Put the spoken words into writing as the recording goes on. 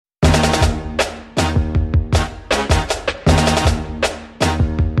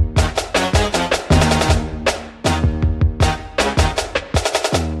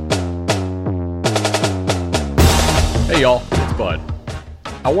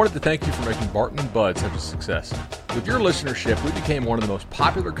I wanted to thank you for making Barton and Bud such a success. With your listenership, we became one of the most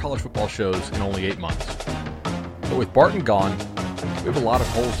popular college football shows in only 8 months. But with Barton gone, we have a lot of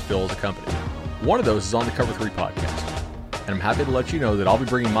holes to fill as a company. One of those is on the Cover 3 podcast. And I'm happy to let you know that I'll be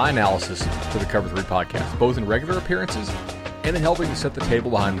bringing my analysis to the Cover 3 podcast, both in regular appearances and in helping to set the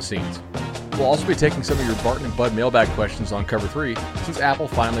table behind the scenes. We'll also be taking some of your Barton and Bud mailbag questions on Cover 3 since Apple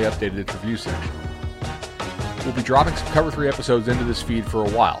finally updated its review section. We'll be dropping some Cover 3 episodes into this feed for a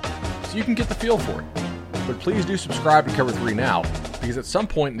while, so you can get the feel for it. But please do subscribe to Cover 3 now, because at some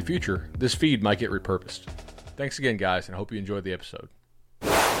point in the future, this feed might get repurposed. Thanks again, guys, and I hope you enjoyed the episode.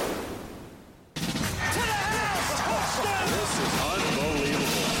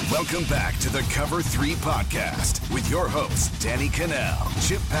 Welcome back to the Cover 3 podcast with your hosts, Danny Cannell,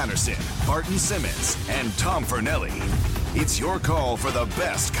 Chip Patterson, Barton Simmons, and Tom Fornelli. It's your call for the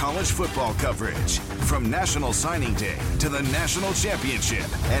best college football coverage, from National Signing Day to the National Championship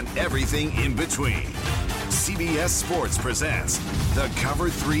and everything in between. CBS Sports presents the Cover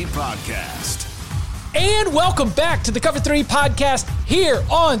 3 podcast. And welcome back to the Cover 3 podcast here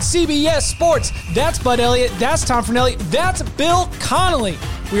on CBS Sports. That's Bud Elliott, that's Tom Fornelli, that's Bill Connelly.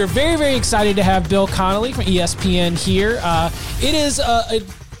 We are very, very excited to have Bill Connelly from ESPN here. It is,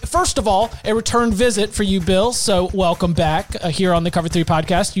 first of all, a return visit for you, Bill, so welcome back here on the Cover 3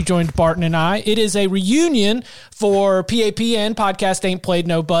 podcast. You joined Barton and I. It is a reunion for PAPN, Podcast Ain't Played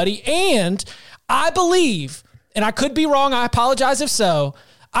Nobody, and I believe, and I could be wrong, I apologize if so,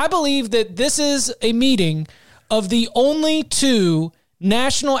 I believe that this is a meeting of the only two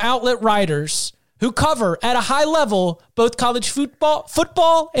national outlet writers who cover at a high level both college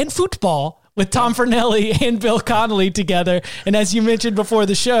football and football with Tom Fornelli and Bill Connelly together. And as you mentioned before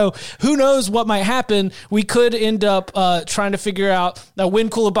the show, who knows what might happen? We could end up trying to figure out when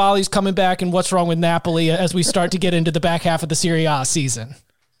Koulibaly's coming back and what's wrong with Napoli as we start to get into the back half of the Serie A season.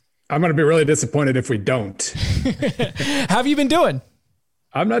 I'm going to be really disappointed if we don't. How have you been doing?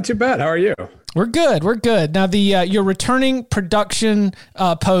 I'm not too bad. How are you? We're good. We're good. Now, your returning production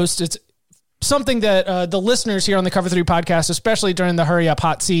post, it's something that the listeners here on the Cover 3 podcast, especially during the Hurry Up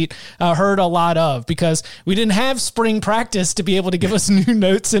Hot Seat, heard a lot of, because we didn't have spring practice to be able to give us new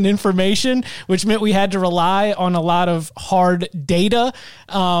notes and information, which meant we had to rely on a lot of hard data.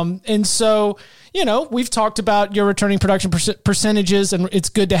 And so, you know, we've talked about your returning production percentages, and it's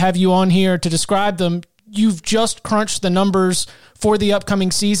good to have you on here to describe them. You've just crunched the numbers for the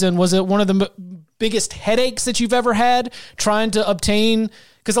upcoming season. Was it one of the biggest headaches that you've ever had trying to obtain?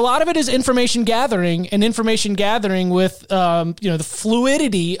 Because a lot of it is information gathering, and information gathering with, the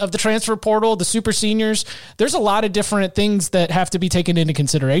fluidity of the transfer portal, the super seniors. There's a lot of different things that have to be taken into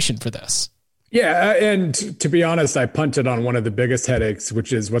consideration for this. Yeah, and to be honest, I punted on one of the biggest headaches,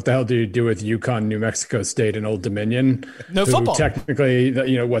 which is what the hell do you do with UConn, New Mexico State, and Old Dominion? No football. Technically,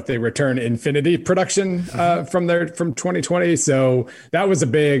 what they return Infinity production from 2020. So that was a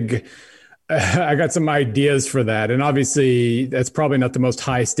big. I got some ideas for that, and obviously that's probably not the most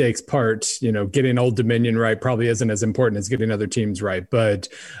high stakes part. Getting Old Dominion right probably isn't as important as getting other teams right. But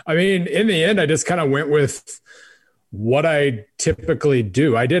I mean, in the end, I just kind of went with what I typically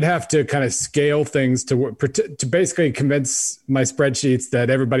do. I did have to kind of scale things to basically convince my spreadsheets that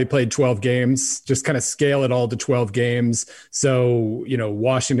everybody played 12 games, just kind of scale it all to 12 games. So,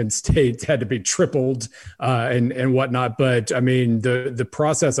 Washington State had to be tripled and whatnot. But I mean, the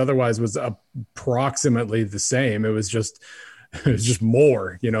process otherwise was approximately the same. It was just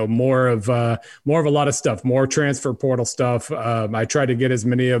more, more of a lot of stuff, more transfer portal stuff. I tried to get as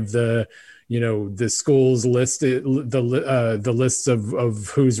many of the schools listed, the lists of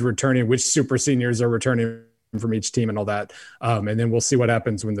who's returning, which super seniors are returning from each team and all that. And then we'll see what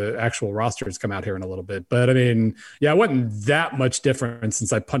happens when the actual rosters come out here in a little bit. But I mean, yeah, it wasn't that much different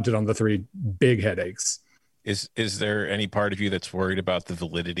since I punted on the three big headaches. Is there any part of you that's worried about the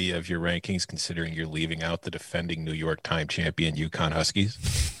validity of your rankings, considering you're leaving out the defending New York Times champion UConn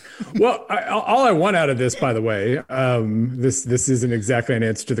Huskies? Well, all I want out of this, by the way, this isn't exactly an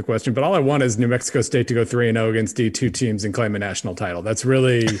answer to the question, but all I want is New Mexico State to go 3-0 against D2 teams and claim a national title. That's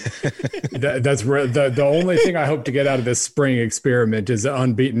really the only thing I hope to get out of this spring experiment is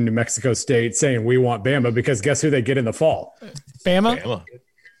unbeaten New Mexico State saying we want Bama, because guess who they get in the fall? Bama.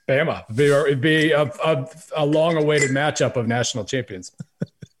 It'd be a long-awaited matchup of national champions.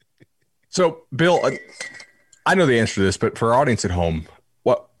 So, Bill, I know the answer to this, but for our audience at home,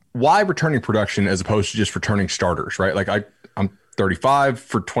 why returning production as opposed to just returning starters, right? Like I'm 35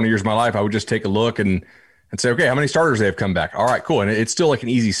 for 20 years of my life. I would just take a look and say, okay, how many starters they have come back? All right, cool. And it's still like an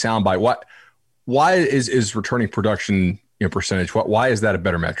easy soundbite. Why is returning production percentage? Why is that a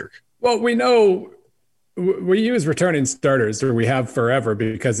better metric? Well, we know We use returning starters, or we have forever,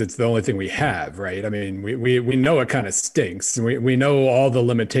 because it's the only thing we have, right? I mean, we know it kind of stinks. We know all the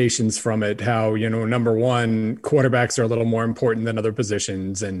limitations from it, how, number one, quarterbacks are a little more important than other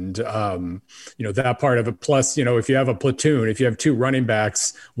positions. And, that part of it. Plus, if you have a platoon, if you have two running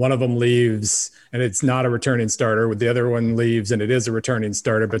backs, one of them leaves and it's not a returning starter, with the other one leaves and it is a returning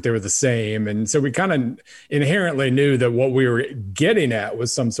starter, but they were the same. And so we kind of inherently knew that what we were getting at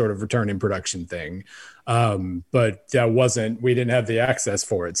was some sort of returning production thing. But we didn't have the access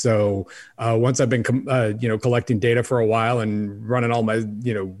for it. So once I've been, collecting data for a while and running all my,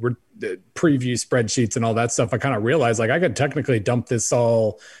 preview spreadsheets and all that stuff, I kind of realized like I could technically dump this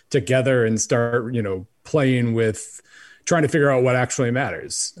all together and start, playing with trying to figure out what actually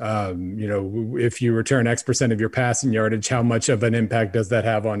matters. If you return X percent of your passing yardage, how much of an impact does that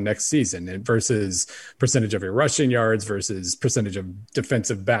have on next season, and versus percentage of your rushing yards versus percentage of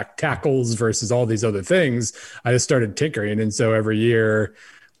defensive back tackles versus all these other things. I just started tinkering. And so every year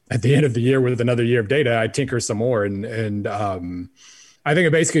at the end of the year with another year of data, I tinker some more. And I think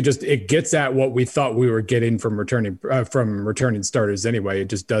it basically it gets at what we thought we were getting from returning starters anyway. It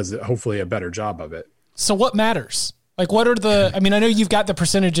just does hopefully a better job of it. So what matters? Like, what are I know you've got the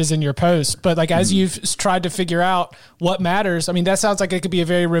percentages in your post, but like, as you've tried to figure out what matters, that sounds like it could be a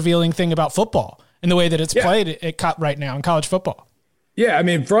very revealing thing about football and the way that it's played right now in college football. Yeah.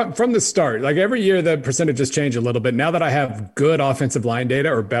 From the start, like every year, the percentages change a little bit. Now that I have good offensive line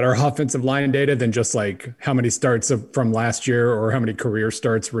data, or better offensive line data than just like how many starts from last year or how many career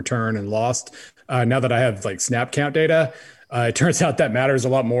starts returned and lost. Now that I have like snap count data, it turns out that matters a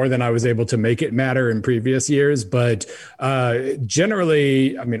lot more than I was able to make it matter in previous years. But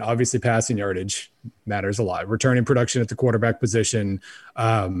generally, obviously passing yardage matters a lot. Returning production at the quarterback position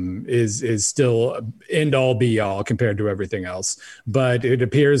is still end all be all compared to everything else. But it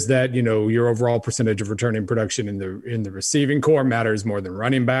appears that, your overall percentage of returning production in the receiving core matters more than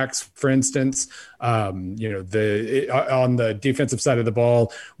running backs, for instance. On the defensive side of the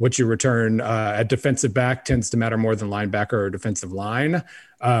ball, what you return at defensive back tends to matter more than linebacker or defensive line.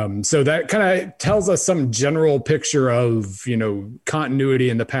 So that kind of tells us some general picture of, continuity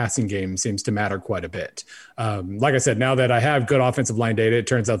in the passing game seems to matter quite a bit. Like I said, now that I have good offensive line data, it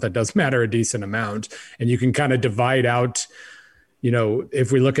turns out that does matter a decent amount, and you can kind of divide out,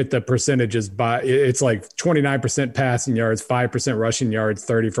 if we look at the percentages it's like 29% passing yards, 5% rushing yards,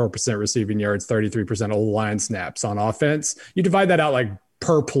 34% receiving yards, 33% O-line snaps on offense. You divide that out like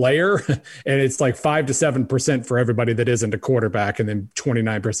per player, and it's like 5 to 7% for everybody that isn't a quarterback, and then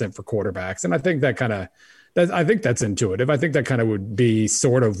 29% for quarterbacks. And I think I think that's intuitive. I think that kind of would be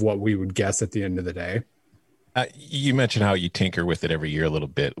sort of what we would guess at the end of the day. You mentioned how you tinker with it every year a little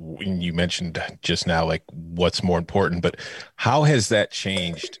bit. You mentioned just now, like, what's more important, but how has that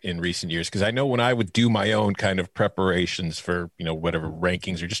changed in recent years? Because I know when I would do my own kind of preparations for, whatever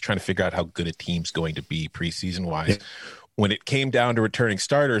rankings, or just trying to figure out how good a team's going to be preseason wise, when it came down to returning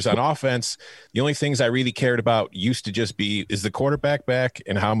starters on offense, the only things I really cared about used to just be, is the quarterback back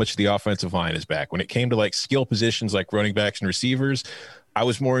and how much the offensive line is back. When it came to like skill positions like running backs and receivers, I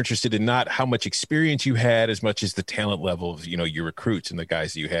was more interested in not how much experience you had as much as the talent level of, your recruits and the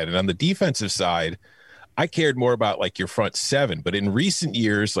guys that you had. And on the defensive side, I cared more about like your front seven. But in recent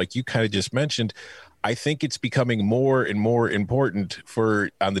years, like you kind of just mentioned, I think it's becoming more and more important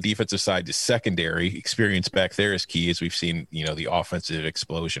for, on the defensive side, the secondary experience back there is key, as we've seen, the offensive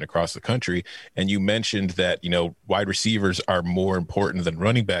explosion across the country. And you mentioned that, wide receivers are more important than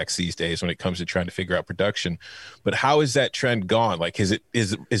running backs these days when it comes to trying to figure out production. But how has that trend gone? Like, is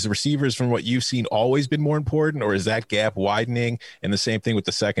the receivers, from what you've seen, always been more important, or is that gap widening? And the same thing with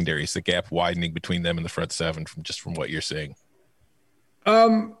the secondary, is the gap widening between them and the front seven from what you're seeing?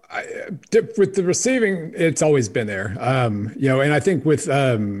 With the receiving, it's always been there. And I think with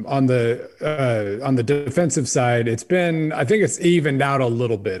on the defensive side, I think it's evened out a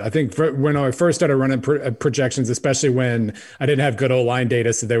little bit. I think when I first started running projections, especially when I didn't have good O-line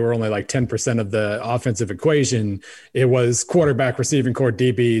data, so they were only like 10% of the offensive equation, it was quarterback, receiving core,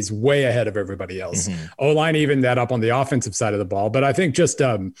 DBs way ahead of everybody else. Mm-hmm. O-line evened that up on the offensive side of the ball. But I think just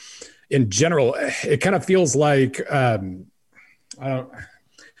in general, it kind of feels like I'm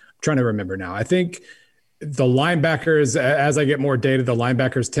trying to remember now. I think the linebackers, as I get more data, the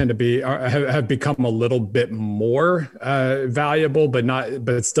linebackers tend to have become a little bit more valuable,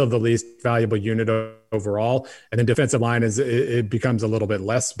 but still the least valuable unit overall. And then defensive line it becomes a little bit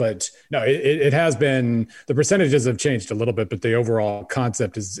less. But no, it has been, the percentages have changed a little bit, but the overall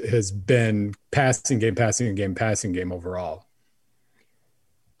concept has been passing game overall.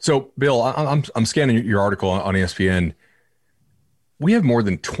 So, Bill, I'm scanning your article on ESPN. We have more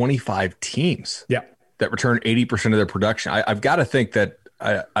than 25 teams that return 80% of their production. I've got to think that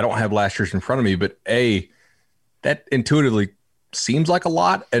I don't have last year's in front of me, but A, that intuitively seems like a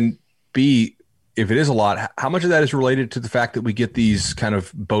lot, and B, if it is a lot, how much of that is related to the fact that we get these kind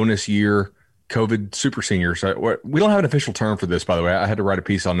of bonus year COVID super seniors? We don't have an official term for this, by the way. I had to write a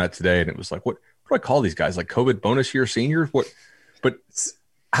piece on that today, and it was like, what do I call these guys? Like COVID bonus year seniors? What? But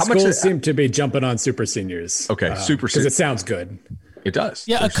how much schools seem to be jumping on super seniors? Okay, super because it sounds good. It does.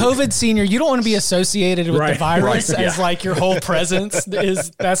 Yeah, a COVID senior, you don't want to be associated with the virus as like your whole presence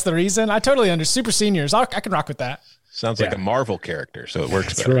that's the reason. I totally understand. Super seniors, I can rock with that. Sounds like a Marvel character, so it works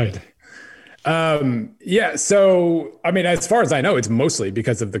That's better. Right. So, I mean, as far as I know, it's mostly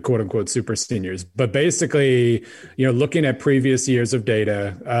because of the quote unquote super seniors, but basically, looking at previous years of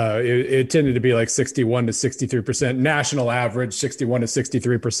data, it tended to be like 61 to 63% national average, 61 to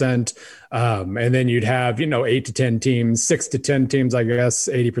 63%. And then you'd have, 8 to 10 teams, 6 to 10 teams, I guess,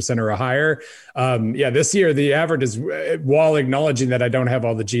 80% or higher. This year, the average is, while acknowledging that I don't have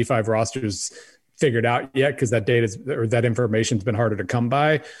all the G5 rosters figured out yet, because that data or that information has been harder to come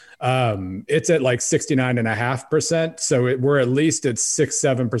by. It's at like 69.5%. So we're at least at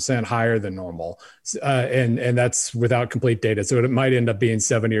 6-7% higher than normal. And that's without complete data. So it might end up being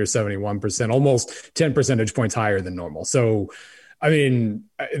 70 or 71%, almost 10 percentage points higher than normal. So, I mean,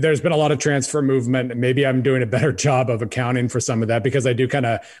 there's been a lot of transfer movement. Maybe I'm doing a better job of accounting for some of that, because I do kind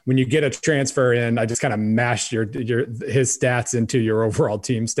of, when you get a transfer in, I just kind of mash his stats into your overall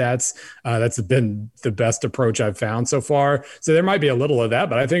team stats. That's been the best approach I've found so far. So there might be a little of that,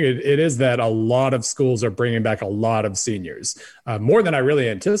 but I think it is that a lot of schools are bringing back a lot of seniors, more than I really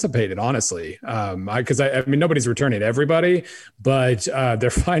anticipated, honestly. Because I mean, nobody's returning everybody, but they're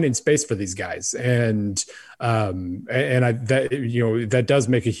finding space for these guys. That does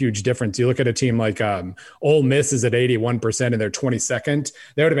make a huge difference. You look at a team like Ole Miss is at 81% and they're 22nd.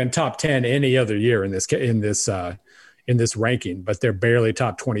 They would have been top 10 any other year in this ranking, but they're barely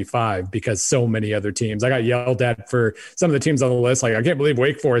top 25 because so many other teams. I got yelled at for some of the teams on the list. Like, I can't believe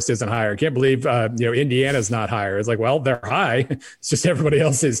Wake Forest isn't higher. I can't believe Indiana's not higher. It's like, well, they're high. It's just everybody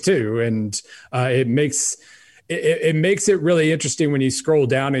else is too, and it makes it really interesting when you scroll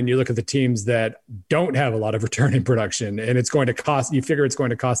down and you look at the teams that don't have a lot of returning production, and it's going to cost, you figure it's going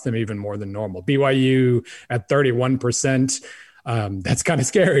to cost them even more than normal. BYU at 31%. That's kind of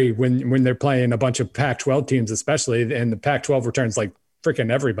scary when they're playing a bunch of Pac-12 teams, especially, and the Pac-12 returns like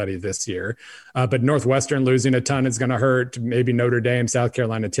freaking everybody this year. But Northwestern losing a ton is going to hurt. Maybe Notre Dame, South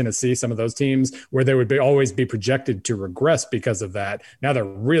Carolina, Tennessee, some of those teams where they would always be projected to regress because of that. Now they're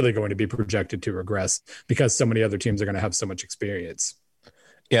really going to be projected to regress because so many other teams are going to have so much experience.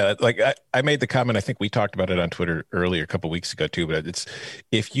 Yeah, like I made the comment, I think we talked about it on Twitter earlier a couple of weeks ago too, but it's,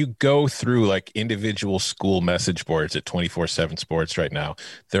 if you go through like individual school message boards at 24/7 Sports right now,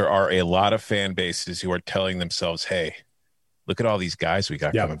 there are a lot of fan bases who are telling themselves, hey, look at all these guys we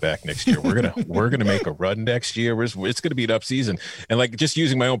got coming back next year. We're gonna make a run next year. It's gonna be an up season. And like, just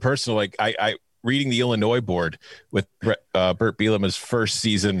using my own personal, like I reading the Illinois board with Bert Bielema's first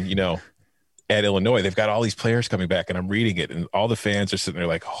season, at Illinois, they've got all these players coming back, and I'm reading it, and all the fans are sitting there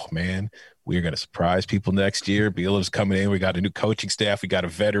like, oh man, we're going to surprise people next year. Bielema's coming in. We got a new coaching staff. We got a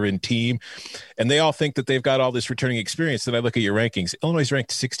veteran team, and they all think that they've got all this returning experience. Then I look at your rankings. Illinois is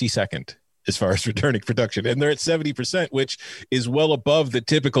ranked 62nd as far as returning production, and they're at 70%, which is well above the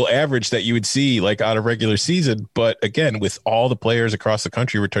typical average that you would see like on a regular season. But again, with all the players across the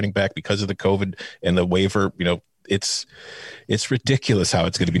country returning back because of the COVID and the waiver, it's ridiculous how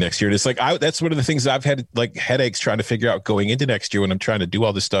it's going to be next year. And it's like, that's one of the things I've had like headaches trying to figure out going into next year when I'm trying to do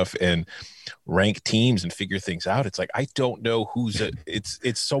all this stuff and rank teams and figure things out. It's like, I don't know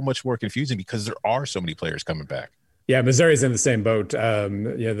it's so much more confusing because there are so many players coming back. Yeah, Missouri's in the same boat.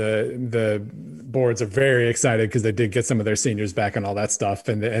 The boards are very excited because they did get some of their seniors back and all that stuff,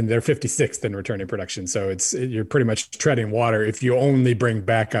 and they're 56th in returning production. So you're pretty much treading water if you only bring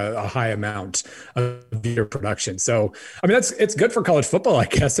back a high amount of your production. So I mean, it's good for college football, I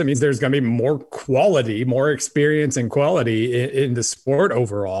guess. It means there's going to be more quality, more experience and quality in the sport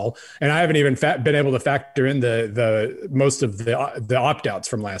overall. And I haven't even been able to factor in the most of the opt-outs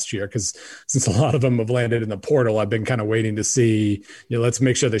from last year, because since a lot of them have landed in the portal, I've been kind of waiting to see, let's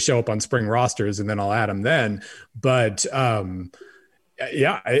make sure they show up on spring rosters and then I'll add them then. But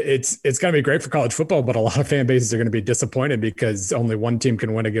it's going to be great for college football, but a lot of fan bases are going to be disappointed because only one team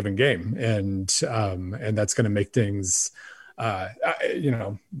can win a given game. And that's going to make things, I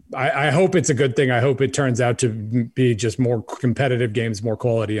hope it's a good thing. I hope it turns out to be just more competitive games, more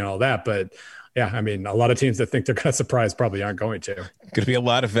quality and all that. But yeah, I mean, a lot of teams that think they're going to surprise probably aren't going to. Going to be a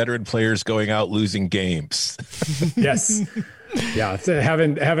lot of veteran players going out losing games. Yes. Yeah,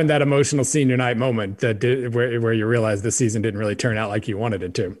 having that emotional senior night moment where you realize the season didn't really turn out like you wanted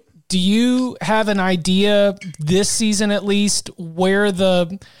it to. Do you have an idea this season, at least, where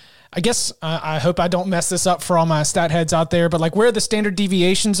I guess I hope I don't mess this up for all my stat heads out there, but like where the standard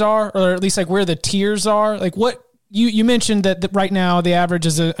deviations are, or at least like where the tiers are? Like what you mentioned that right now the average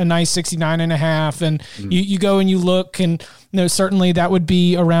is a nice 69.5, and you go and you look, and certainly that would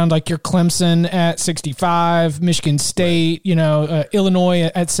be around like your Clemson at 65, Michigan State,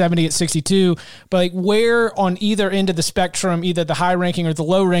 Illinois at 70, at 62. But like where on either end of the spectrum, either the high ranking or the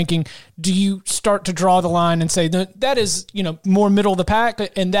low ranking, do you start to draw the line and say that is, more middle of the pack,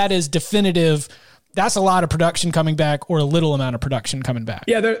 and that is definitive? That's a lot of production coming back, or a little amount of production coming back.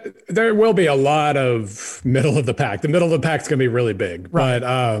 Yeah, there will be a lot of middle of the pack. The middle of the pack is going to be really big, right.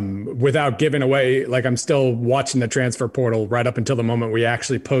 But without giving away, like I'm still watching the transfer portal right up until the moment we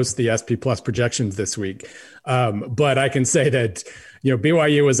actually post the SP Plus projections this week. But I can say that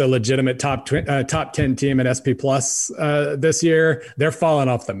BYU was a legitimate top 10 team in SP Plus this year. They're falling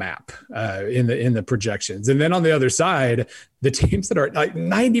off the map in the projections. And then on the other side, the teams that are like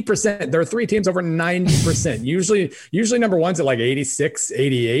 90%, there are 3 teams over 90%. Usually number one's at like 86,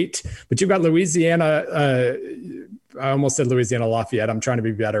 88. But you've got Louisiana. I almost said Louisiana Lafayette. I'm trying to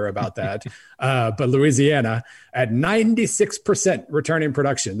be better about that. But Louisiana at 96% returning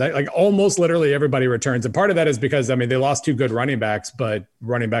production. Like almost literally everybody returns. And part of that is because, they lost 2 good running backs, but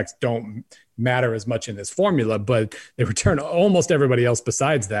running backs don't matter as much in this formula, but they return almost everybody else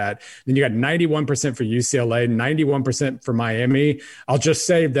besides that. Then you got 91% for UCLA, 91% for Miami. I'll just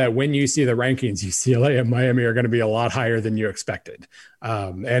say that when you see the rankings, UCLA and Miami are going to be a lot higher than you expected.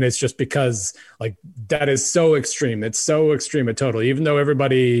 And it's just because like that is so extreme. It's so extreme a total, even though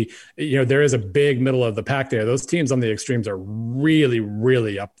everybody, there is a big middle of the pack there. Those teams on the extremes are really,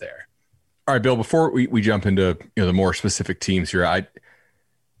 really up there. All right, Bill, before we jump into the more specific teams here,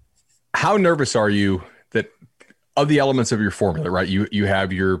 how nervous are you that of the elements of your formula, right? You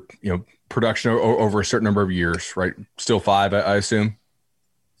have your production over a certain number of years, right? Still 5, I assume.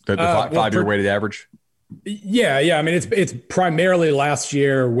 The 5-year weighted average. Yeah. It's primarily last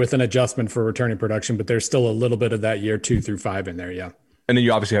year with an adjustment for returning production, but there's still a little bit of that year 2 through 5 in there. Yeah. And then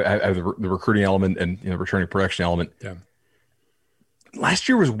you obviously have the recruiting element and returning production element. Yeah. Last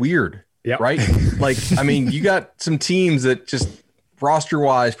year was weird. Yeah. Right. Like, you got some teams that just roster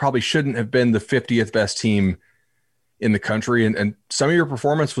wise probably shouldn't have been the 50th best team in the country. And some of your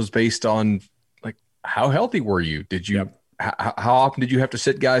performance was based on like, how healthy were you? Did you, how often did you have to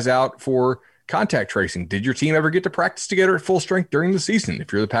sit guys out for contact tracing? Did your team ever get to practice together at full strength during the season?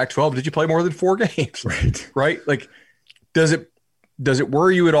 If you're the Pac-12, did you play more than 4 games? Right. Like, does it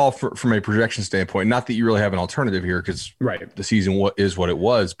worry you at all from a projection standpoint? Not that you really have an alternative here, because the season is what it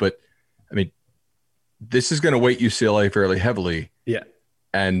was, but this is going to weight UCLA fairly heavily. Yeah.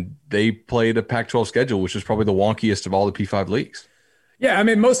 And they played a Pac-12 schedule, which is probably the wonkiest of all the P5 leagues. Yeah.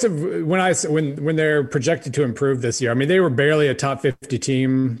 Most of when they're projected to improve this year, they were barely a top 50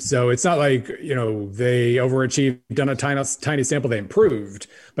 team. So it's not like, they overachieved on a tiny sample, they improved,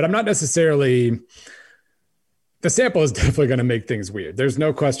 but I'm not necessarily. The sample is definitely going to make things weird. There's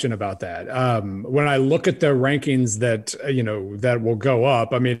no question about that. When I look at the rankings that, that will go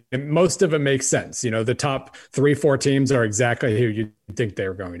up, most of it makes sense. The top 3-4 teams are exactly who you think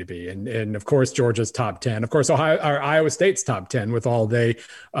they're going to be. And of course, Georgia's top 10, of course, Iowa State's top 10 with all they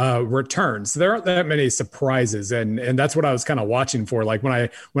return. So there aren't that many surprises. And that's what I was kind of watching for. Like when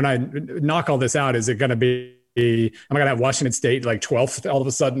I knock all this out, is it going to be, am I going to have Washington State like 12th all of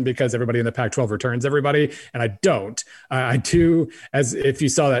a sudden because everybody in the Pac-12 returns everybody? And I don't. I do, as if you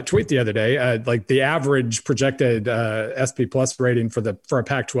saw that tweet the other day, like the average projected SP Plus rating for a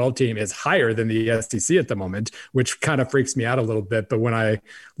Pac-12 team is higher than the SEC at the moment, which kind of freaks me out a little bit. But when I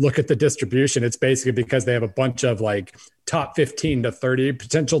look at the distribution, it's basically because they have a bunch of like top 15 to 30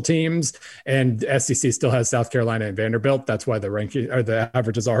 potential teams, and SEC still has South Carolina and Vanderbilt. That's why the ranking or the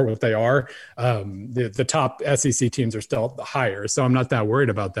averages are what they are. The top SEC teams are still higher, so I'm not that worried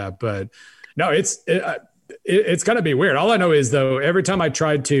about that. But no, it's going to be weird. All I know is, though, every time I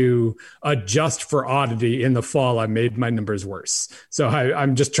tried to adjust for oddity in the fall, I made my numbers worse. So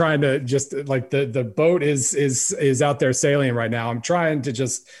I'm just trying to like the boat is out there sailing right now. I'm trying to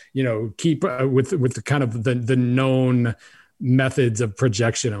just, keep with the kind of the known methods of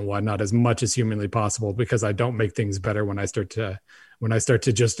projection and whatnot as much as humanly possible, because I don't make things better when I start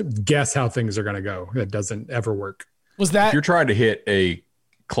to just guess how things are going to go. That doesn't ever work. Was that if you're trying to hit a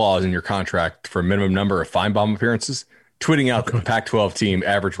clause in your contract for a minimum number of Feinbaum appearances, tweeting out that the Pac-12 team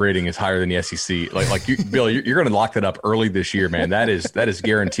average rating is higher than the SEC, like you, Bill, you're going to lock that up early this year, man. That is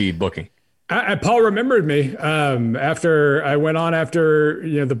guaranteed booking. Paul remembered me after I went on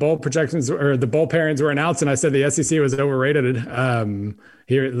after the bowl projections or the bowl pairings were announced, and I said the SEC was overrated. The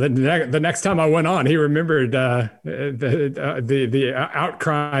next time I went on, he remembered the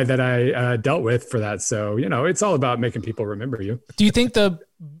outcry that I dealt with for that. So it's all about making people remember you. Do you think that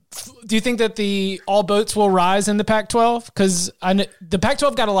the all boats will rise in the Pac-12? Because the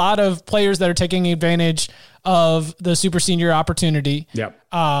Pac-12 got a lot of players that are taking advantage of the super senior opportunity. Yep.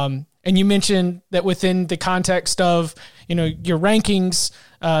 And you mentioned that within the context of, your rankings,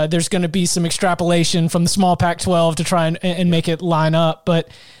 there's going to be some extrapolation from the small Pac-12 to try and make it line up. But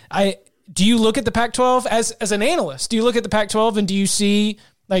do you look at the Pac-12 as an analyst? Do you look at the Pac-12 and do you see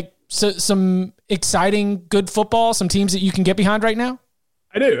some exciting, good football, some teams that you can get behind right now?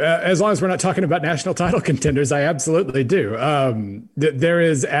 I do. As long as we're not talking about national title contenders, I absolutely do. There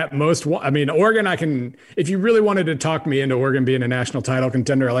is at most one, Oregon, if you really wanted to talk me into Oregon being a national title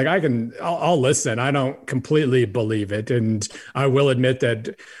contender, I'll listen. I don't completely believe it. And I will admit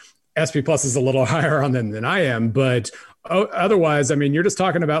that SP Plus is a little higher on them than I am. But otherwise, you're just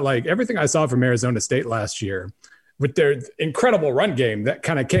talking about everything I saw from Arizona State last year with their incredible run game that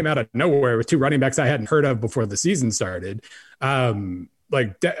kind of came out of nowhere with two running backs I hadn't heard of before the season started.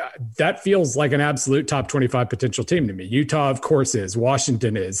 That feels like an absolute top 25 potential team to me. Utah, of course, is.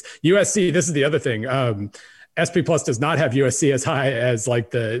 Washington is. USC, this is the other thing. SP Plus does not have USC as high as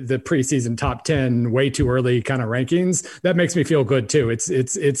the preseason top 10, way too early kind of rankings. That makes me feel good too.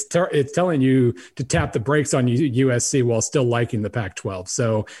 It's telling you to tap the brakes on USC while still liking the Pac-12.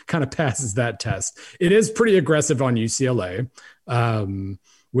 So kind of passes that test. It is pretty aggressive on UCLA.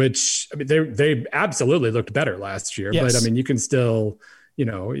 Which they absolutely looked better last year, yes. But you can still,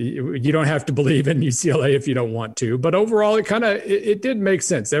 you don't have to believe in UCLA if you don't want to, but overall it did make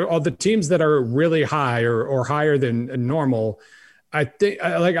sense. All the teams that are really high or higher than normal, I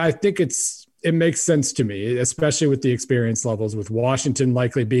think it makes sense to me, especially with the experience levels, with Washington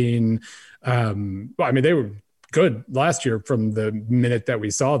likely being, they were good last year from the minute that we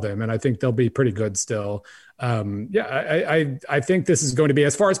saw them, and I think they'll be pretty good still. I think this is going to be,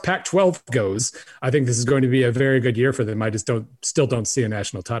 as far as Pac-12 goes, I think this is going to be a very good year for them. I just still don't see a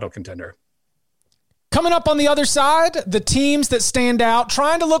national title contender. Coming up on the other side, the teams that stand out,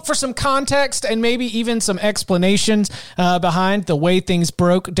 trying to look for some context and maybe even some explanations behind the way things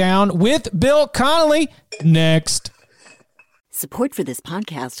broke down with Bill Connelly next. Support for this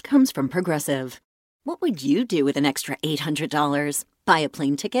podcast comes from Progressive. What would you do with an extra $800? Buy a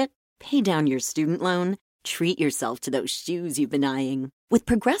plane ticket? Pay down your student loan? Treat yourself to those shoes you've been eyeing. With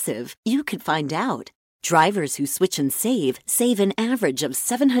Progressive, you could find out. Drivers who switch and save an average of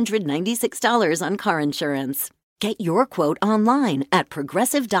 $796 on car insurance. Get your quote online at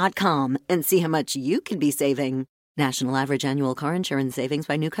Progressive.com and see how much you could be saving. National average annual car insurance savings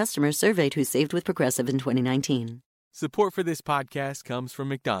by new customers surveyed who saved with Progressive in 2019. Support for this podcast comes from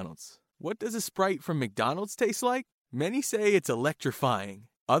McDonald's. What does a Sprite from McDonald's taste like? Many say it's electrifying.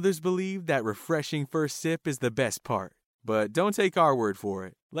 Others believe that refreshing first sip is the best part. But don't take our word for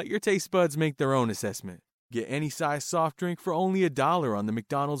it. Let your taste buds make their own assessment. Get any size soft drink for only $1 on the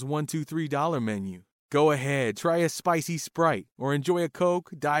McDonald's $1, $2, $3 menu. Go ahead, try a spicy Sprite, or enjoy a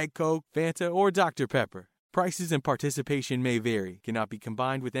Coke, Diet Coke, Fanta, or Dr. Pepper. Prices and participation may vary. Cannot be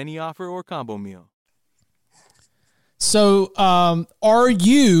combined with any offer or combo meal. So are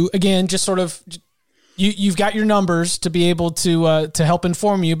you, again, just sort of... You've got your numbers to be able to help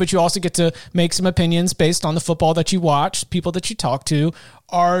inform you, but you also get to make some opinions based on the football that you watch, people that you talk to.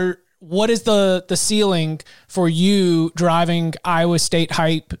 What is the ceiling for you driving Iowa State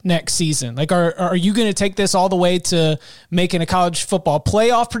hype next season? Are you going to take this all the way to making a college football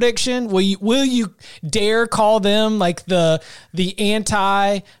playoff prediction? Will you dare call them the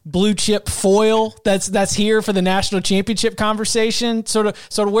anti blue chip foil that's here for the national championship conversation? Sort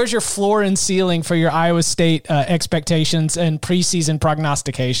of where's your floor and ceiling for your Iowa State expectations and preseason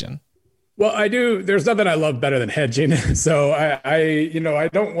prognostication? Well, I do. There's nothing I love better than hedging. So I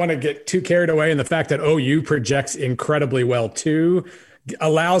don't want to get too carried away in the fact that OU projects incredibly well too.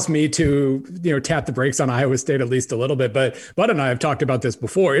 Allows me to, tap the brakes on Iowa State at least a little bit. But Bud and I have talked about this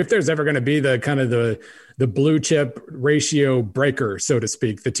before. If there's ever going to be the kind of the blue chip ratio breaker, so to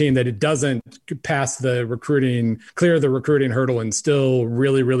speak, the team that it doesn't pass the clear the recruiting hurdle and still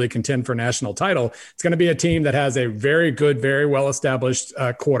really, really contend for national title, it's going to be a team that has a very good, very well-established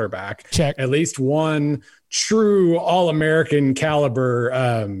quarterback. Check. At least one true All-American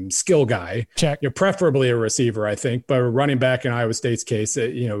caliber skill guy. Check. Preferably a receiver, I think, but a running back in Iowa State's case,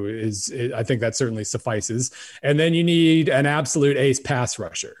 I think that certainly suffices. And then you need an absolute ace pass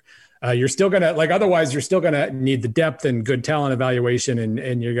rusher. You're still going to otherwise you're still going to need the depth and good talent evaluation,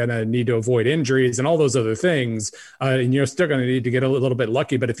 and you're going to need to avoid injuries and all those other things. And you're still going to need to get a little bit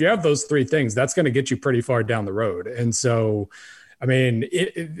lucky. But if you have those three things, that's going to get you pretty far down the road. And so, I mean,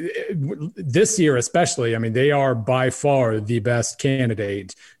 this year especially, I mean, they are by far the best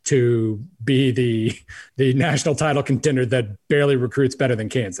candidate to be the national title contender that barely recruits better than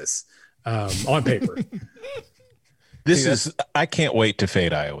Kansas on paper. I can't wait to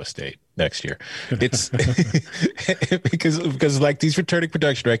fade Iowa State next year. It's because like these returning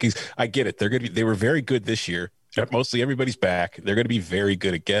production rankings, I get it. They were very good this year. Mostly everybody's back. They're going to be very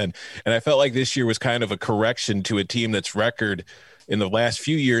good again. And I felt like this year was kind of a correction to a team that's record in the last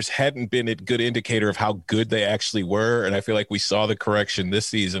few years hadn't been a good indicator of how good they actually were. And I feel like we saw the correction this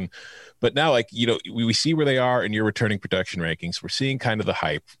season. But now, like, you know, we see where they are in your returning production rankings. We're seeing kind of the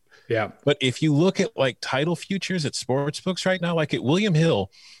hype. Yeah. But if you look at like title futures at sports books right now, like at William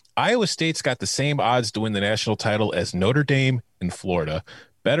Hill, Iowa State's got the same odds to win the national title as Notre Dame and Florida,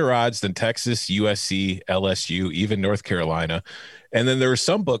 better odds than Texas, USC, LSU, even North Carolina. And then there are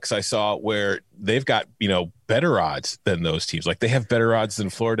some books I saw where they've got, you know, better odds than those teams. Like they have better odds than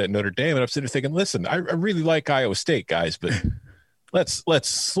Florida and Notre Dame. And I'm sitting there thinking, listen, I really like Iowa State, guys, but let's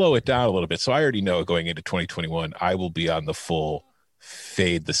slow it down a little bit. So I already know going into 2021, I will be on the full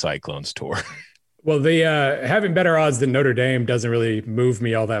fade the Cyclones tour. Well, the having better odds than Notre Dame doesn't really move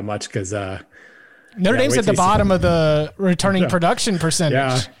me all that much because Notre Dame's at the bottom of the returning production percentage.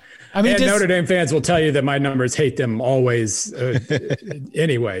 Yeah. I mean, Notre Dame fans will tell you that my numbers hate them always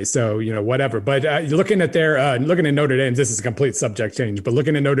anyway. So, you know, whatever. But looking at Notre Dame's, this is a complete subject change, but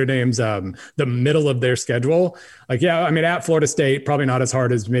looking at Notre Dame's, the middle of their schedule, like, yeah, I mean, at Florida State, probably not as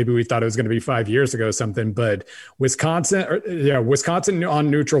hard as maybe we thought it was going to be 5 years ago or something, but Wisconsin on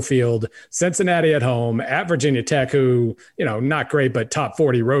neutral field, Cincinnati at home, at Virginia Tech, who, you know, not great, but top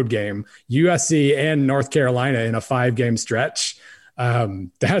 40 road game, USC and North Carolina in a 5-game stretch.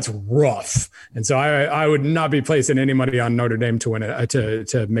 That's rough. And so I would not be placing any money on Notre Dame to win it,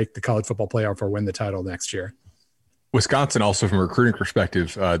 to make the college football playoff or win the title next year. Wisconsin also, from a recruiting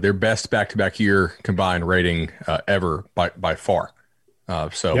perspective, their best back-to-back year combined rating ever by far.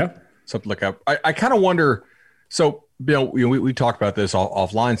 Something like that. I kind of wonder. So, Bill, you know, we talked about this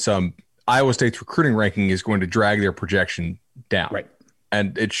offline some. Iowa State's recruiting ranking is going to drag their projection down. Right.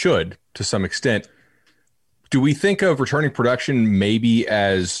 And it should to some extent. Do we think of returning production maybe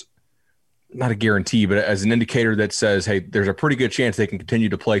as not a guarantee, but as an indicator that says, hey, there's a pretty good chance they can continue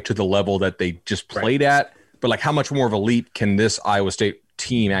to play to the level that they just played at? But like, how much more of a leap can this Iowa State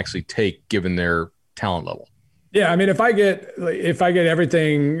team actually take given their talent level? Yeah, I mean, if I get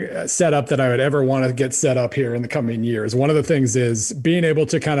everything set up that I would ever want to get set up here in the coming years, one of the things is being able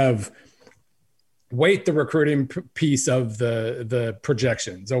to kind of weight the recruiting piece of the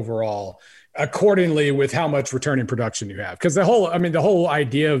projections overall accordingly with how much returning production you have. Because the whole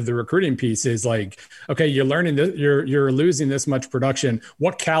idea of the recruiting piece is like, okay, you're learning that you're losing this much production.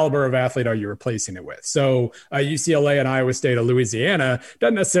 What caliber of athlete are you replacing it with? So UCLA and Iowa State or Louisiana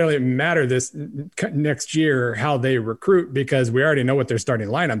doesn't necessarily matter this next year how they recruit because we already know what their starting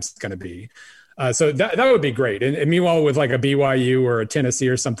lineup's going to be. So that would be great. And meanwhile, with like a BYU or a Tennessee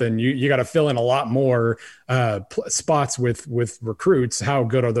or something, you got to fill in a lot more spots with recruits. How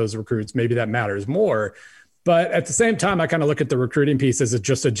good are those recruits? Maybe that matters more. But at the same time, I kind of look at the recruiting piece as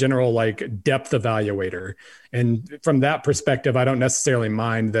just a general like depth evaluator. And from that perspective, I don't necessarily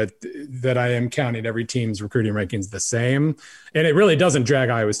mind that I am counting every team's recruiting rankings the same. And it really doesn't drag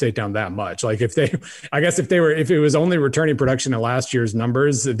Iowa State down that much. Like if it was only returning production in last year's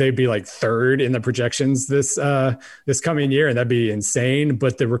numbers, they'd be like third in the projections this coming year. And that'd be insane.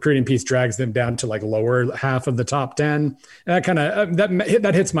 But the recruiting piece drags them down to like lower half of the top 10. And that kind of,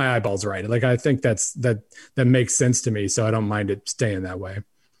 that hits my eyeballs right. Like, I think that makes sense to me. So I don't mind it staying that way.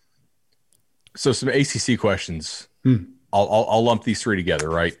 So some ACC questions. I'll lump these three together,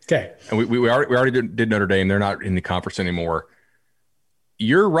 right? Okay. And we already did Notre Dame. They're not in the conference anymore.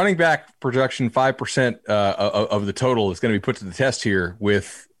 Your running back production, 5% of the total is going to be put to the test here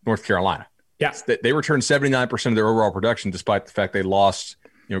with North Carolina. Yeah. They returned 79% of their overall production, despite the fact they lost,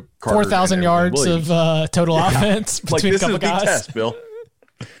 4,000 yards of total offense between a couple guys. This is a big test, Bill.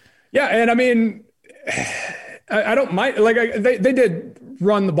 Yeah, and I mean, I don't mind. Like they did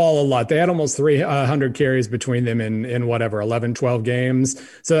run the ball a lot. They had almost 300 carries between them in 11, 12 games.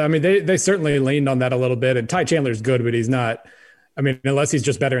 So I mean, they certainly leaned on that a little bit. And Ty Chandler's good, but he's not I mean, unless he's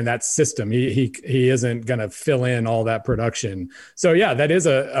just better in that system, he isn't going to fill in all that production. So yeah, that is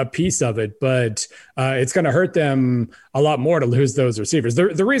a piece of it, but it's going to hurt them a lot more to lose those receivers.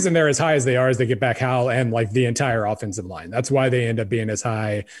 The reason they're as high as they are is they get back Howell and like the entire offensive line. That's why they end up being as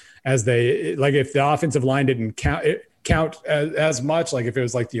high as they, like if the offensive line didn't count as much, like if it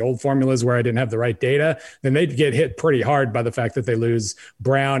was like the old formulas where I didn't have the right data, then they'd get hit pretty hard by the fact that they lose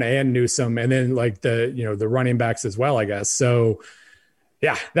Brown and Newsome, and then like the running backs as well, I guess. So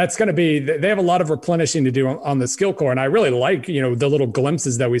yeah, that's going to be, they have a lot of replenishing to do on the skill core. And I really like, the little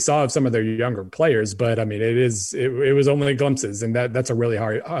glimpses that we saw of some of their younger players, but I mean, it was only glimpses, and that's a really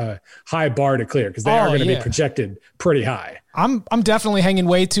high bar to clear, because they are going to be projected pretty high. I'm definitely hanging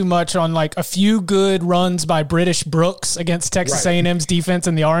way too much on like a few good runs by British Brooks against Texas A&M's defense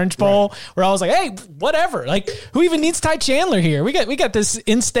in the Orange Bowl, where I was like, hey, whatever. Like, who even needs Ty Chandler here? We got this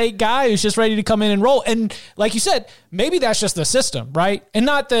in-state guy who's just ready to come in and roll. And like you said, maybe that's just the system, right? And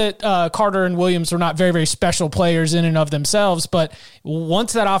not that Carter and Williams were not very, very special players in and of themselves, but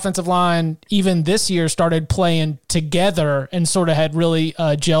once that offensive line, even this year, started playing together and sort of had really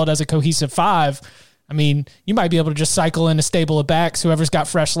gelled as a cohesive five, I mean, you might be able to just cycle in a stable of backs, whoever's got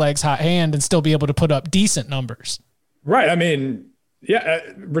fresh legs, hot hand, and still be able to put up decent numbers. Right. I mean,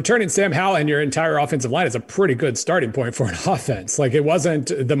 returning Sam Howell and your entire offensive line is a pretty good starting point for an offense. Like, it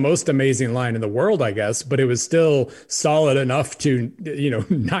wasn't the most amazing line in the world, I guess, but it was still solid enough to,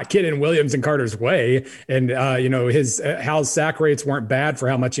 not get in Williams and Carter's way. And, his Howell's sack rates weren't bad for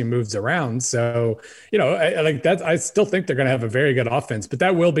how much he moves around. So, I still think they're going to have a very good offense, but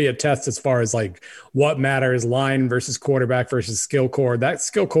that will be a test as far as like what matters, line versus quarterback versus skill core. That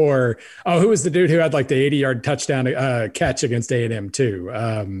skill core. Oh, who was the dude who had like the 80-yard touchdown catch against A&M too?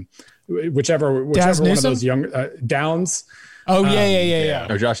 Whichever one of those young Downs. Oh yeah.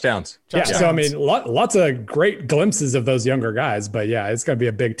 No, Josh Downs. So I mean, lots of great glimpses of those younger guys, but yeah, it's going to be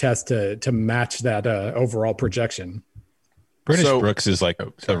a big test to match that overall projection. British Brooks is like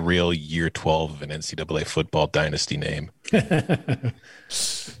a real year 12 of an NCAA football dynasty name.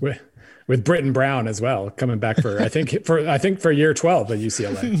 With Britton Brown as well, coming back for I think for year 12 at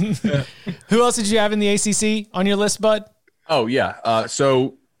UCLA. Who else did you have in the ACC on your list, Bud? Oh yeah.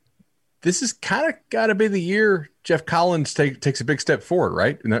 So this is kind of got to be the year Jeff Collins takes a big step forward,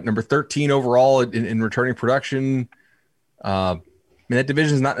 right? And that number 13 overall in returning production. I mean, that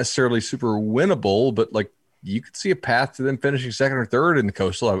division is not necessarily super winnable, but like, you could see a path to them finishing second or third in the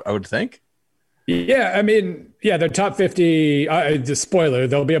Coastal, I would think. Yeah, I mean, they're top 50. The spoiler,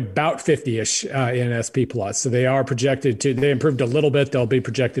 they'll be about 50-ish in SP Plus. So they are projected to. They improved a little bit. They'll be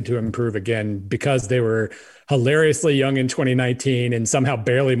projected to improve again because they were hilariously young in 2019 and somehow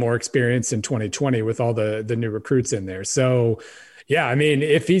barely more experienced in 2020 with all the new recruits in there. So, yeah, I mean,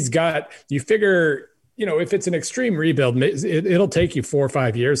 if he's got, you figure, if it's an extreme rebuild, it'll take you 4 or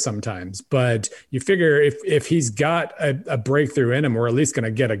 5 years sometimes. But you figure if he's got a breakthrough in him, we're at least going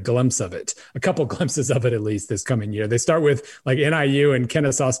to get a glimpse of it, a couple glimpses of it at least this coming year. They start with like NIU and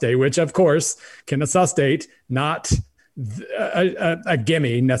Kennesaw State, which of course, Kennesaw State, not a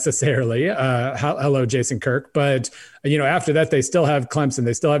gimme necessarily. Hello, Jason Kirk. But, after that, they still have Clemson.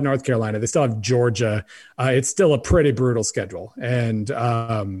 They still have North Carolina. They still have Georgia. It's still a pretty brutal schedule. And,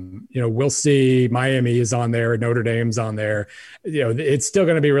 we'll see. Miami is on there. Notre Dame's on there. It's still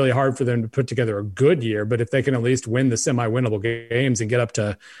going to be really hard for them to put together a good year. But if they can at least win the semi-winnable games and get up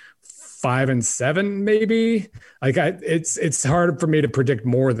to 5-7, maybe, like it's hard for me to predict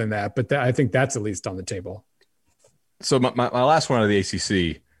more than that. But I think that's at least on the table. So my last one out of the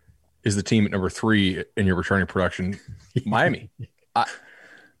ACC is the team at number 3 in your returning production, Miami. I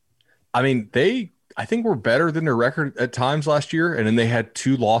mean, I think were better than their record at times last year, and then they had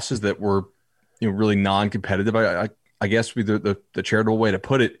 2 losses that were, really non-competitive. I guess would be the charitable way to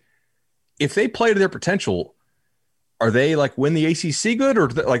put it. If they play to their potential, are they like win the ACC good, or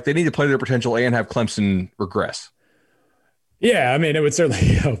like they need to play to their potential and have Clemson regress? Yeah, I mean, it would certainly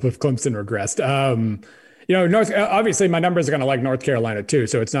help if Clemson regressed. Obviously my numbers are going to like North Carolina too.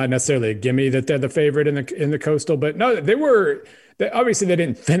 So it's not necessarily a gimme that they're the favorite in the Coastal, but no, obviously they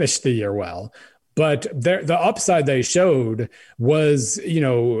didn't finish the year well, but the upside they showed was,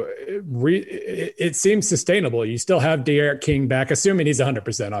 it seems sustainable. You still have De'Aaron King back, assuming he's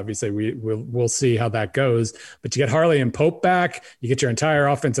 100%. Obviously we'll see how that goes, but you get Harley and Pope back, you get your entire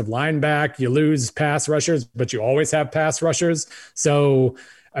offensive line back, you lose pass rushers, but you always have pass rushers. So,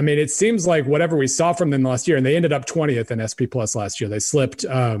 I mean, it seems like whatever we saw from them last year, and they ended up 20th in SP Plus last year. They slipped.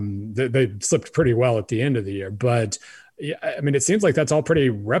 They slipped pretty well at the end of the year, but yeah, I mean, it seems like that's all pretty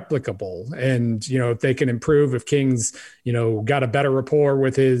replicable. And, if they can improve, if King's, got a better rapport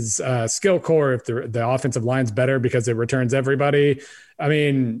with his skill core, if the offensive line's better because it returns everybody. I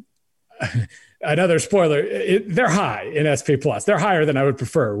mean, another spoiler, they're high in SP Plus. They're higher than I would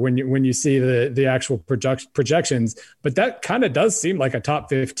prefer when you see the actual projections. But that kind of does seem like a top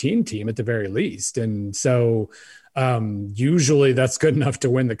 15 team at the very least. And so usually that's good enough to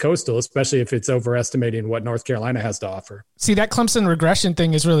win the Coastal, especially if it's overestimating what North Carolina has to offer. See, that Clemson regression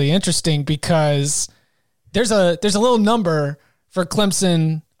thing is really interesting because there's a little number for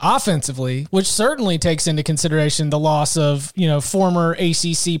Clemson offensively, which certainly takes into consideration the loss of, former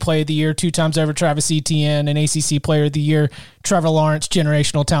ACC Player of the Year 2 times over Travis Etienne, and ACC Player of the Year Trevor Lawrence,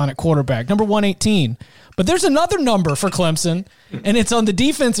 generational talent at quarterback, number 118. But there's another number for Clemson, and it's on the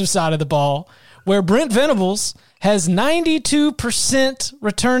defensive side of the ball, where Brent Venables has 92%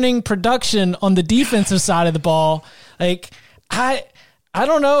 returning production on the defensive side of the ball. Like, I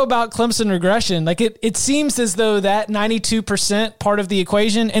don't know about Clemson regression. Like it seems as though that 92% part of the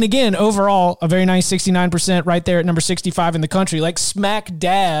equation, and again, overall, a very nice 69% right there at number 65 in the country, like smack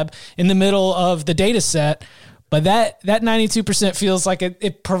dab in the middle of the data set. But that 92% feels like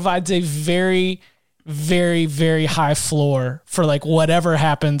it provides a very, very, very high floor for like whatever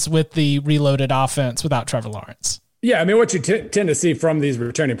happens with the reloaded offense without Trevor Lawrence. Yeah, I mean, what you tend to see from these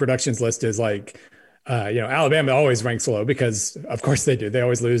returning productions list is like, Alabama always ranks low because, of course, they do. They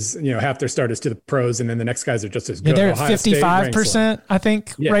always lose, half their starters to the pros, and then the next guys are just as good. Yeah, they're at 55%, I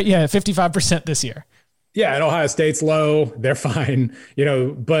think. Yeah. Right? Yeah, 55% this year. Yeah, and Ohio State's low. They're fine,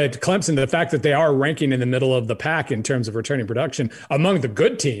 but Clemson, the fact that they are ranking in the middle of the pack in terms of returning production among the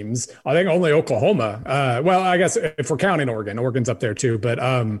good teams, I think only Oklahoma. Well, I guess if we're counting Oregon's up there too, but,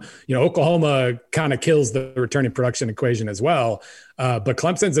 Oklahoma kind of kills the returning production equation as well. But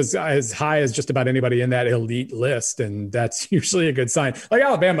Clemson's as high as just about anybody in that elite list, and that's usually a good sign. Like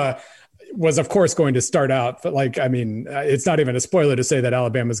Alabama was, of course, going to start out, but it's not even a spoiler to say that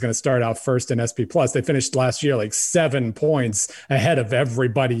Alabama is going to start out first in SP Plus. They finished last year like 7 points ahead of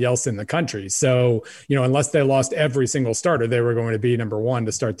everybody else in the country. So, unless they lost every single starter, they were going to be number 1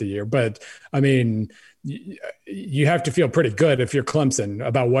 to start the year. But I mean, you have to feel pretty good if you're Clemson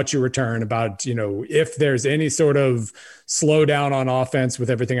about what you return, about, if there's any sort of slowdown on offense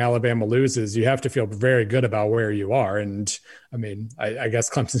with everything Alabama loses, you have to feel very good about where you are. And I mean, I guess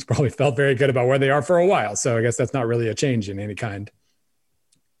Clemson's probably felt very good about where they are for a while. So I guess that's not really a change in any kind.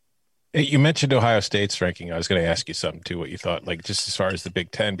 You mentioned Ohio State's ranking. I was going to ask you something too, what you thought, like just as far as the Big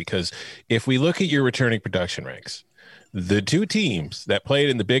Ten, because if we look at your returning production ranks, the 2 teams that played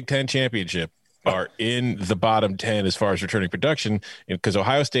in the Big Ten championship are in the bottom 10 as far as returning production, because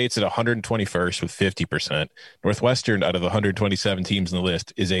Ohio State's at 121st with 50%. Northwestern, out of the 127 teams in the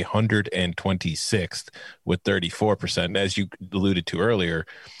list, is 126th with 34%. And as you alluded to earlier,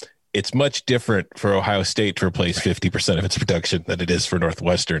 it's much different for Ohio State to replace 50% of its production than it is for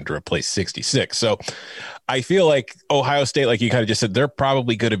Northwestern to replace 66. So I feel like Ohio State, like you kind of just said, they're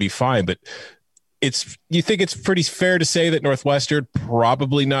probably going to be fine, but you think it's pretty fair to say that Northwestern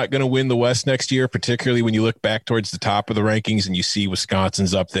probably not going to win the West next year, particularly when you look back towards the top of the rankings and you see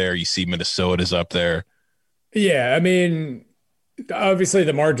Wisconsin's up there, you see Minnesota's up there. Yeah, I mean, obviously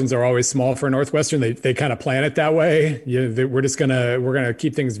the margins are always small for Northwestern. They kind of plan it that way. We're gonna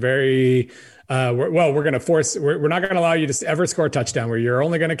keep things very. We're not going to allow you to ever score a touchdown where you're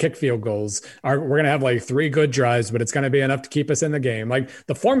only going to kick field goals. We're going to have like 3 good drives, but it's going to be enough to keep us in the game. Like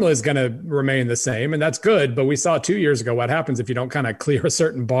the formula is going to remain the same, and that's good. But we saw 2 years ago what happens if you don't kind of clear a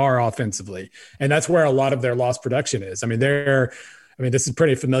certain bar offensively. And that's where a lot of their lost production is. I mean, this is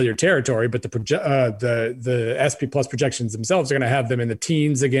pretty familiar territory, but the SP Plus projections themselves are going to have them in the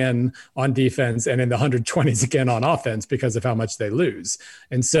teens again on defense and in the 120s again on offense because of how much they lose.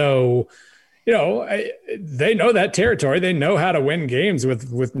 And so, they know that territory. They know how to win games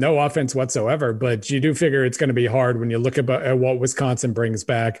with no offense whatsoever. But you do figure it's going to be hard when you look at what Wisconsin brings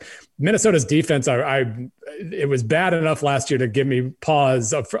back. Minnesota's defense, it was bad enough last year to give me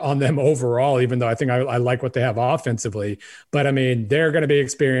pause on them overall, even though I think I like what they have offensively. But I mean, they're going to be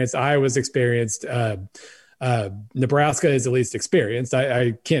experienced. Iowa's experienced. Nebraska is at least experienced.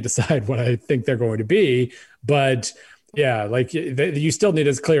 I can't decide what I think they're going to be, but yeah, like you still need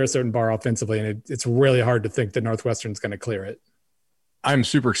to clear a certain bar offensively, and it's really hard to think that Northwestern's going to clear it. I'm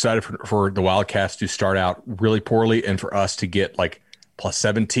super excited for the Wildcats to start out really poorly and for us to get like plus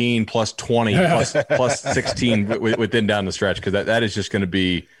 17, plus 20, plus 16 within down the stretch, because that is just going to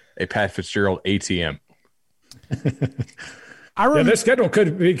be a Pat Fitzgerald ATM. Their schedule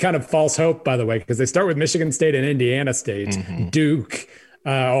could be kind of false hope, by the way, because they start with Michigan State and Indiana State, Duke,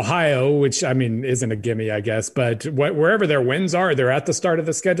 Ohio, which I mean isn't a gimme, I guess, but wherever their wins are, they're at the start of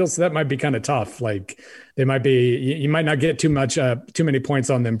the schedule, so that might be kind of tough. Like they might be, you might not get too many points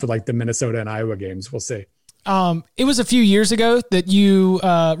on them for like the Minnesota and Iowa games. We'll see. It was a few years ago that you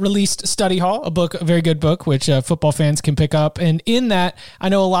released Study Hall, a very good book, which football fans can pick up. And in that, I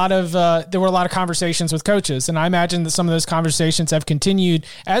know there were a lot of conversations with coaches, and I imagine that some of those conversations have continued.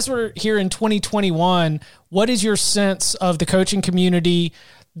 As we're here in 2021, what is your sense of the coaching community,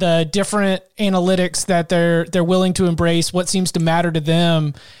 the different analytics that they're willing to embrace, what seems to matter to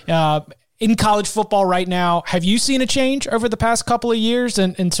them in college football right now? Have you seen a change over the past couple of years,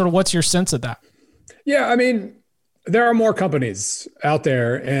 and sort of what's your sense of that? Yeah, I mean, there are more companies out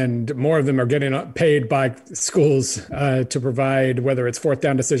there, and more of them are getting paid by schools to provide, whether it's fourth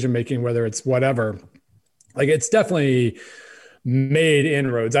down decision making, whether it's whatever. Like, it's definitely made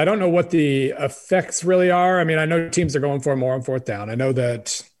inroads. I don't know what the effects really are. I mean, I know teams are going for more on fourth down. I know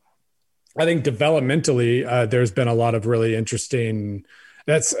that I think developmentally, there's been a lot of really interesting.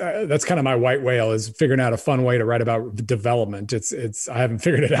 That's kind of my white whale, is figuring out a fun way to write about development. I haven't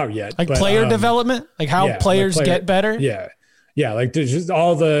figured it out yet. Like player development, like how players get better. Yeah. Like just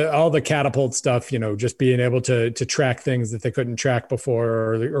all the catapult stuff, just being able to track things that they couldn't track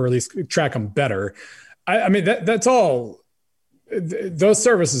before, or at least track them better. I mean, that's all. Those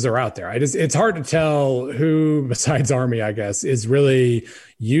services are out there. It's hard to tell who besides Army, I guess, is really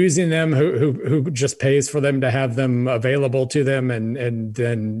using them, who just pays for them to have them available to them, and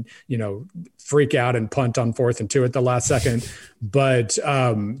then, freak out and punt on 4th and 2 at the last second. But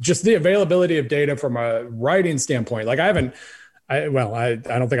just the availability of data from a writing standpoint, like I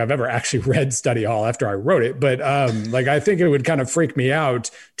don't think I've ever actually read Study Hall after I wrote it, but I think it would kind of freak me out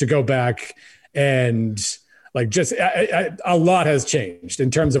to go back and a lot has changed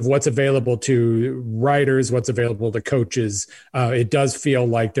in terms of what's available to writers, what's available to coaches. It does feel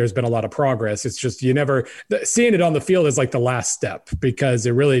like there's been a lot of progress. It's just seeing it on the field is like the last step, because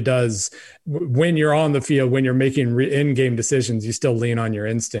it really does. When you're on the field, when you're making in-game decisions, you still lean on your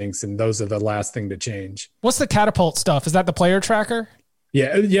instincts, and those are the last thing to change. What's the catapult stuff? Is that the player tracker?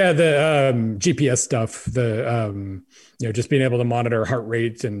 Yeah, the GPS stuff, just being able to monitor heart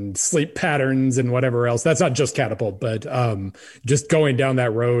rate and sleep patterns and whatever else. That's not just catapult, but just going down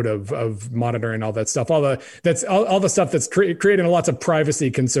that road of monitoring all that stuff. All the stuff that's creating lots of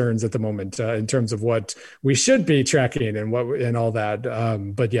privacy concerns at the moment in terms of what we should be tracking and all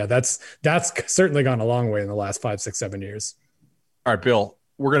that. But yeah, that's certainly gone a long way in the last 5, 6, 7 years. All right, Bill,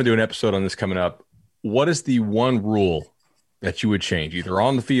 we're going to do an episode on this coming up. What is the one rule that you would change, either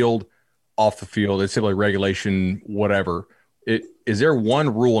on the field, off the field? It's simply regulation, whatever. Is there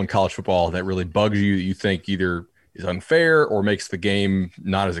one rule in college football that really bugs you that you think either is unfair or makes the game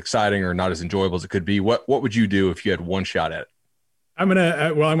not as exciting or not as enjoyable as it could be? What would you do if you had one shot at it? I'm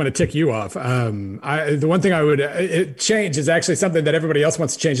gonna tick you off. The one thing I would change is actually something that everybody else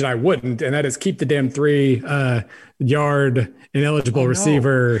wants to change and I wouldn't, and that is keep the damn 3-yard ineligible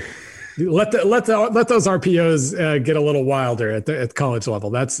receiver. Let those RPOs get a little wilder at the college level.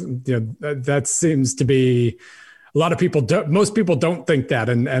 That seems to be a lot of people. Most people don't think that,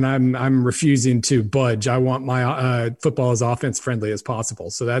 and I'm refusing to budge. I want my football as offense friendly as possible.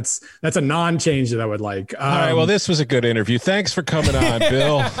 So that's a non-change that I would like. All right. Well, this was a good interview. Thanks for coming on,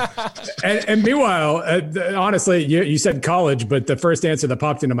 Bill. and meanwhile, honestly, you said college, but the first answer that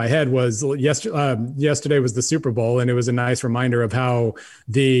popped into my head was yesterday was the Super Bowl, and it was a nice reminder of how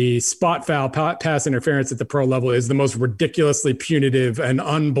the spot foul pass interference at the pro level is the most ridiculously punitive and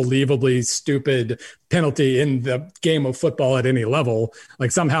unbelievably stupid penalty in the game of football at any level.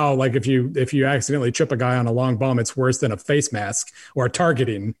 Like somehow, like if you accidentally trip a guy on a long bomb, it's worse than a face mask or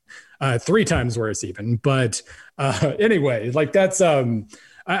targeting, 3 times worse even. But anyway, like that's I'm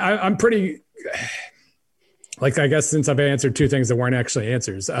pretty like, I guess since I've answered 2 things that weren't actually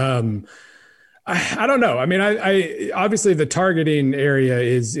answers, I don't know. I mean, I obviously the targeting area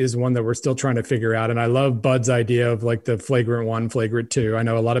is one that we're still trying to figure out. And I love Bud's idea of like the flagrant 1, flagrant 2. I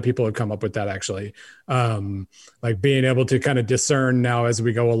know a lot of people have come up with that actually. Like being able to kind of discern now as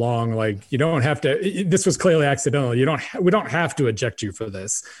we go along, like you don't have to, this was clearly accidental. We don't have to eject you for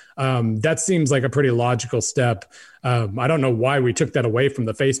this. That seems like a pretty logical step. I don't know why we took that away from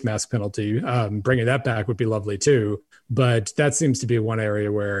the face mask penalty. Bringing that back would be lovely too. But that seems to be one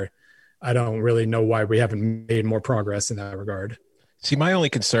area where I don't really know why we haven't made more progress in that regard. See, my only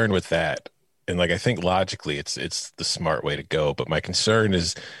concern with that, and like I think logically it's the smart way to go, but my concern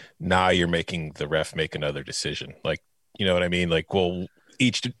is now you're making the ref make another decision. Like, you know what I mean? Like, well,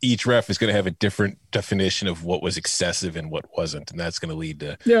 each ref is going to have a different definition of what was excessive and what wasn't, and that's going to lead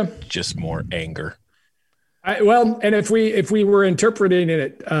to just more anger. And if we were interpreting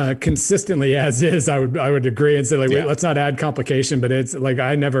it consistently as is, I would agree and say wait, let's not add complication. But it's like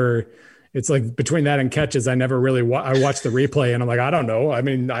it's like between that and catches, I never really I watched the replay and I'm like, I don't know. I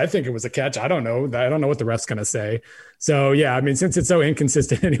mean, I think it was a catch. I don't know. I don't know what the ref's going to say. So yeah, I mean, since it's so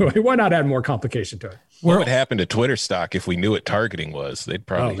inconsistent anyway, why not add more complication to it? What would happen to Twitter stock if we knew what targeting was? They'd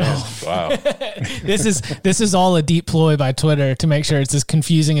probably wow. This is all a deep ploy by Twitter to make sure it's as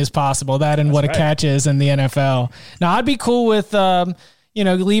confusing as possible. That and what a catch is in the NFL. Now I'd be cool with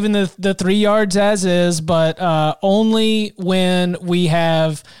leaving the 3 yards as is, but only when we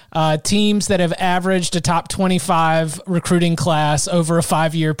have teams that have averaged a top 25 recruiting class over a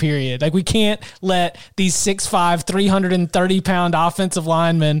 5-year period. Like, we can't let these 6'5", 330-pound offensive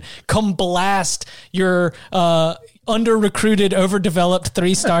linemen come blast your under-recruited, overdeveloped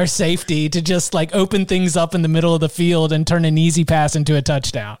 3-star safety to just like open things up in the middle of the field and turn an easy pass into a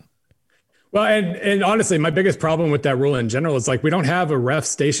touchdown. Well, and honestly, my biggest problem with that rule in general is like we don't have a ref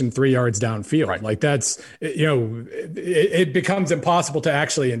stationed 3 yards downfield. Right. Like that's, it becomes impossible to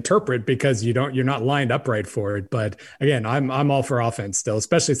actually interpret because you're not lined up right for it. But again, I'm all for offense still,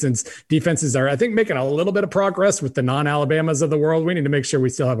 especially since defenses are, I think, making a little bit of progress with the non-Alabamas of the world. We need to make sure we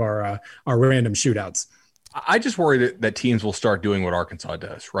still have our random shootouts. I just worry that teams will start doing what Arkansas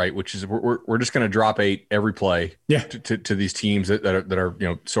does, right? Which is we're just going to drop 8 every play to these teams that are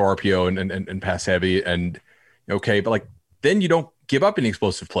so RPO and pass heavy and okay, but like then you don't give up any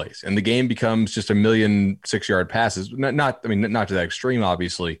explosive plays and the game becomes just a million 6-yard passes. Not to that extreme,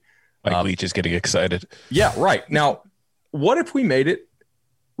 obviously. Like Leach is getting excited. Yeah, right. Now, what if we made it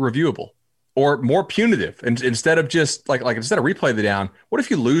reviewable or more punitive and instead of just like instead of replay the down? What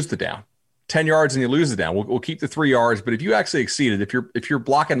if you lose the down? 10 yards and you lose it down. We'll keep the 3 yards, but if you actually exceeded, if you're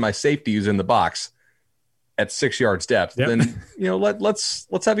blocking my safety who's in the box at 6 yards depth, then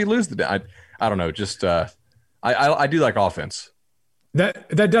let's have you lose the down. I don't know. Just I do like offense.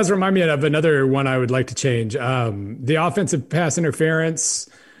 That does remind me of another one I would like to change. The offensive pass interference.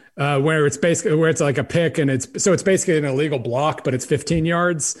 Where it's like a pick and it's basically an illegal block, but it's 15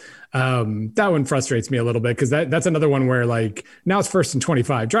 yards. That one frustrates me a little bit because that's another one where like now it's 1st and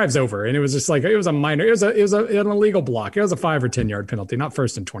 25, drives over, and it was just like it was a minor, it was an illegal block. It was a 5 or 10 yard penalty, not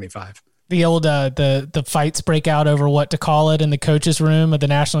 1st and 25. The old the fights break out over what to call it in the coaches' room of the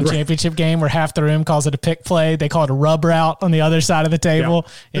national championship game, where half the room calls it a pick play. They call it a rub route on the other side of the table.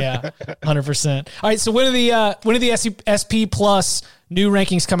 Yeah, 100%. All right, so when do the SP Plus new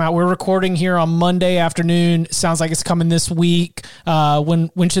rankings come out? We're recording here on Monday afternoon. Sounds like it's coming this week.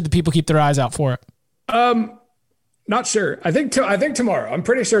 When should the people keep their eyes out for it? Not sure. I think tomorrow. I'm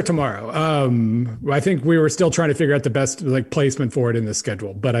pretty sure tomorrow. I think we were still trying to figure out the best placement for it in the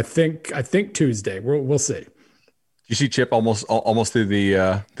schedule, but I think Tuesday. We'll see. You see Chip almost through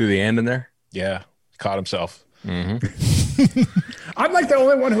the end in there. Yeah, caught himself. Mm-hmm. I'm like the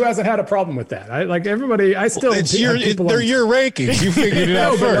only one who hasn't had a problem with that. I like everybody. I still. They're your rankings. You figured it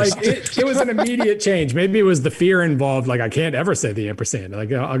out first. Like, it was an immediate change. Maybe it was the fear involved. Like I can't ever say the ampersand.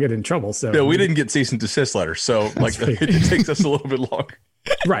 Like I'll get in trouble. So no, we didn't get cease and desist letters. So like it takes us a little bit longer.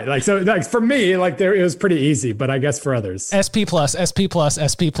 Right. Like so. Like for me, like it was pretty easy. But I guess for others, SP plus,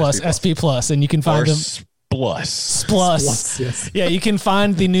 and you can find them. Splus. Yes. Yeah, you can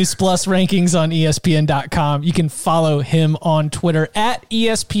find the new Splus rankings on ESPN.com. You can follow him on Twitter at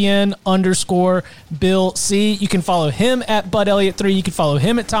ESPN_Bill C. You can follow him at Bud Elliott 3. You can follow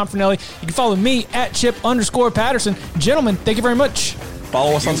him at Tom Fornelli. You can follow me at Chip_Patterson. Gentlemen, thank you very much.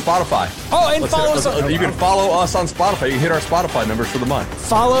 Follow us on Spotify. Oh, and you can follow us on Spotify. You can hit our Spotify numbers for the month.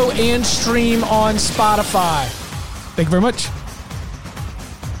 Follow and stream on Spotify. Thank you very much.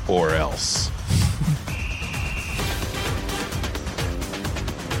 Or else.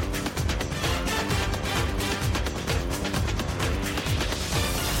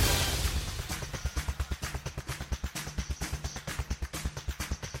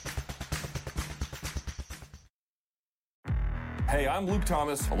 Hey, I'm Luke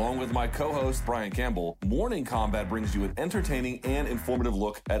Thomas, along with my co-host, Brian Campbell. Morning Combat brings you an entertaining and informative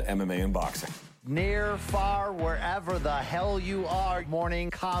look at MMA and boxing. Near, far, wherever the hell you are,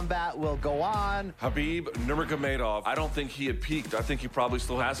 Morning Combat will go on. Khabib Nurmagomedov, I don't think he had peaked. I think he probably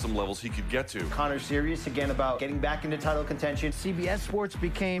still has some levels he could get to. Conor serious again about getting back into title contention. CBS Sports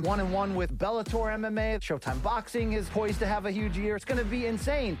became 1-1 with Bellator MMA. Showtime Boxing is poised to have a huge year. It's going to be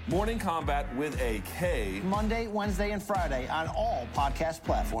insane. Morning Combat with a K. Monday, Wednesday, and Friday on all podcast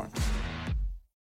platforms.